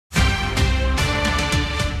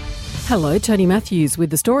Hello, Tony Matthews with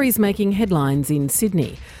the stories making headlines in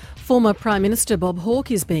Sydney. Former Prime Minister Bob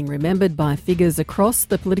Hawke is being remembered by figures across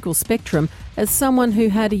the political spectrum as someone who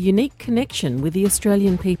had a unique connection with the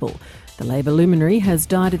Australian people. The Labor luminary has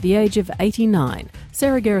died at the age of 89.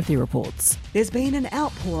 Sarah Gerrithy reports. There's been an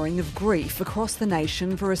outpouring of grief across the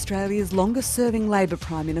nation for Australia's longest-serving Labor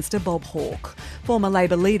Prime Minister Bob Hawke. Former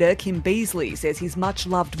Labor leader Kim Beazley says his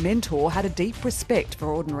much-loved mentor had a deep respect for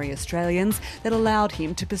ordinary Australians that allowed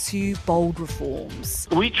him to pursue bold reforms.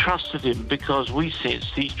 We trusted him because we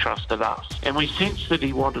sensed he trusted us, and we sensed that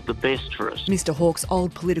he wanted the best for us. Mr Hawke's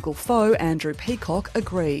old political foe, Andrew Peacock,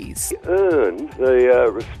 agrees. He earned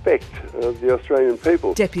the respect of the Australian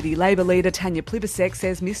people. Deputy Labor leader Tanya Plibersek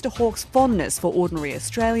says Mr Hawke's fondness for ordinary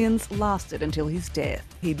Australians lasted until his death.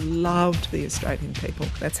 He loved the Australian people.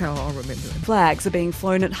 That's how I'll remember him. Flags are being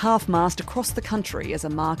flown at half-mast across the country as a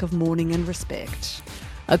mark of mourning and respect.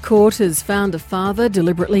 A court has found a father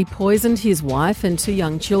deliberately poisoned his wife and 2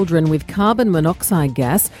 young children with carbon monoxide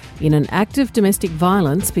gas in an act of domestic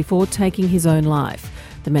violence before taking his own life.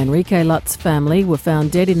 The Manrique Lutz family were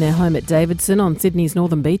found dead in their home at Davidson on Sydney's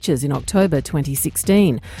northern beaches in October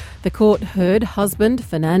 2016. The court heard husband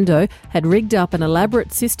Fernando had rigged up an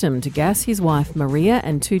elaborate system to gas his wife Maria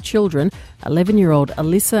and 2 children, 11-year-old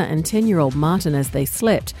Alyssa and 10-year-old Martin, as they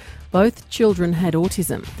slept. Both children had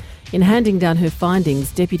autism. In handing down her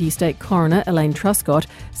findings, Deputy State Coroner Elaine Truscott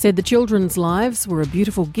said the children's lives were a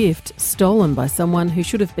beautiful gift stolen by someone who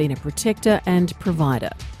should have been a protector and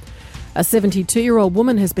provider. A 72-year-old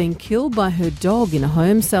woman has been killed by her dog in a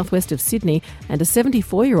home southwest of Sydney, and a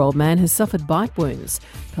 74-year-old man has suffered bite wounds.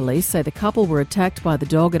 Police say the couple were attacked by the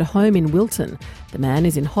dog at a home in Wilton. The man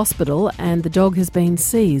is in hospital and the dog has been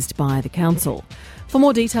seized by the council. For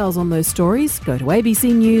more details on those stories, go to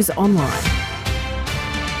ABC News Online.